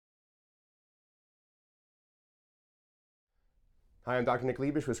Hi, I'm Dr. Nick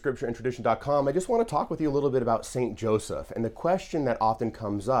Liebisch with ScriptureAndTradition.com. I just want to talk with you a little bit about St. Joseph and the question that often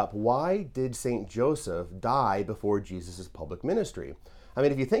comes up: why did St. Joseph die before Jesus' public ministry? I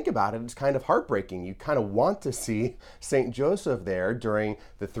mean, if you think about it, it's kind of heartbreaking. You kind of want to see St. Joseph there during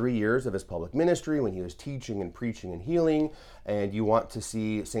the 3 years of his public ministry when he was teaching and preaching and healing, and you want to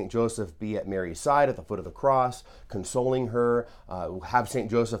see St. Joseph be at Mary's side at the foot of the cross, consoling her, have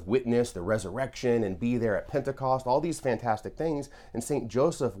St. Joseph witness the resurrection and be there at Pentecost, all these fantastic things, and St.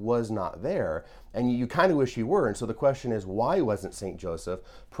 Joseph was not there, and you kind of wish he were. And so the question is, why wasn't St. Joseph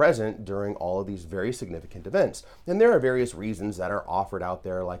present during all of these very significant events? And there are various reasons that are offered out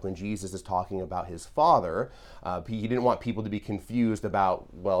there, like when Jesus is talking about his father, he didn't want people to be confused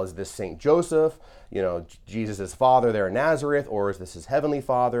about, well, is this St. Joseph, Jesus' father there in Nazareth, or is this his heavenly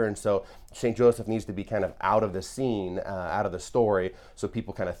father? And so St. Joseph needs to be kind of out of the scene, out of the story, so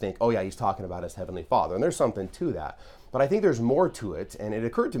people kind of think, oh yeah, he's talking about his heavenly father. And there's something to that. But I think there's more to it, and it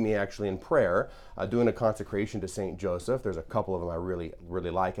occurred to me actually in prayer, doing a consecration to St. Joseph. There's a couple of them I really, really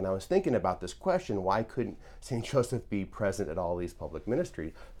like, and I was thinking about this question: why couldn't St. Joseph be present at all these public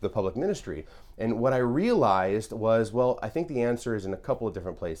ministry? And what I realized was, well, I think the answer is in a couple of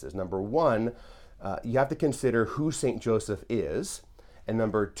different places. Number one, you have to consider who St. Joseph is, and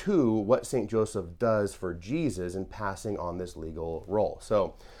number two, what St. Joseph does for Jesus in passing on this legal role.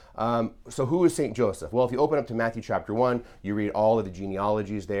 So who is St. Joseph? Well, if you open up to Matthew chapter 1, you read all of the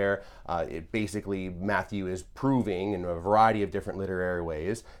genealogies there. Matthew is proving in a variety of different literary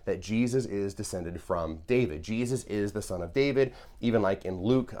ways that Jesus is descended from David. Jesus is the son of David. Even like in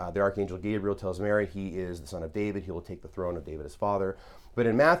Luke, the archangel Gabriel tells Mary he is the son of David. He will take the throne of David his father. But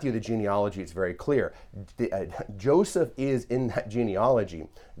in Matthew, the genealogy is very clear. Joseph is in that genealogy.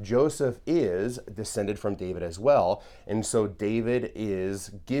 Joseph is descended from David as well. And so David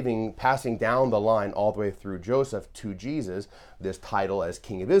is passing down the line all the way through Joseph to Jesus, this title as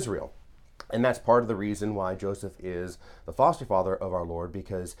King of Israel. And that's part of the reason why Joseph is the foster father of our Lord,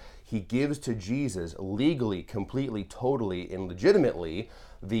 because he gives to Jesus legally, completely, totally, and legitimately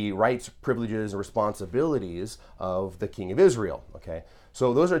the rights, privileges, and responsibilities of the King of Israel. Okay,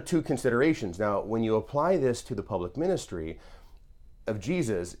 so those are two considerations. Now, when you apply this to the public ministry of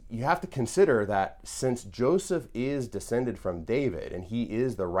Jesus, you have to consider that since Joseph is descended from David and he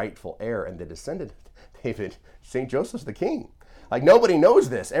is the rightful heir and the descendant of David, St. Joseph's the king. Like, nobody knows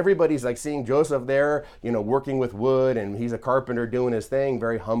this. Everybody's like seeing Joseph there, working with wood, and he's a carpenter doing his thing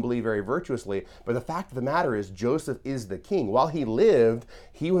very humbly, very virtuously. But the fact of the matter is, Joseph is the king. While he lived,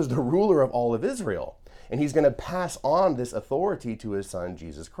 he was the ruler of all of Israel. And he's going to pass on this authority to his son,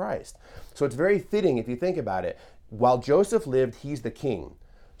 Jesus Christ. So it's very fitting, if you think about it. While Joseph lived, he's the king.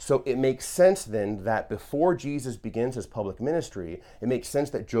 So it makes sense then that before Jesus begins his public ministry, it makes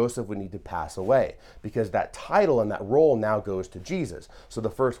sense that Joseph would need to pass away, because that title and that role now goes to Jesus. So the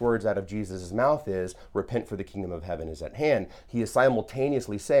first words out of Jesus' mouth is, repent, for the kingdom of heaven is at hand. He is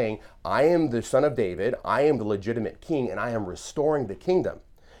simultaneously saying, I am the son of David, I am the legitimate king, and I am restoring the kingdom.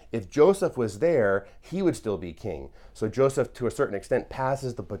 If Joseph was there, he would still be king. So Joseph, to a certain extent,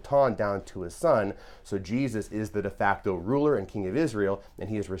 passes the baton down to his son. So Jesus is the de facto ruler and king of Israel, and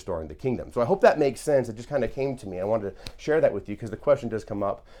he is restoring the kingdom. So I hope that makes sense. It just kind of came to me. I wanted to share that with you because the question does come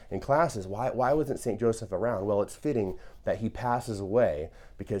up in classes. Why wasn't St. Joseph around? Well, it's fitting that he passes away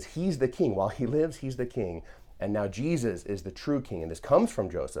because he's the king. While he lives, he's the king. And now Jesus is the true king, and this comes from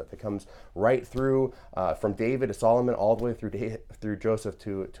Joseph. It comes right through from David to Solomon, all the way through Joseph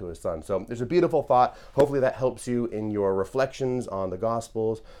to his son. So there's a beautiful thought. Hopefully that helps you in your reflections on the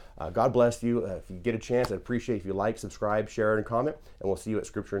Gospels. God bless you. If you get a chance, I'd appreciate if you like, subscribe, share, and comment. And we'll see you at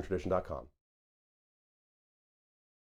ScriptureAndTradition.com.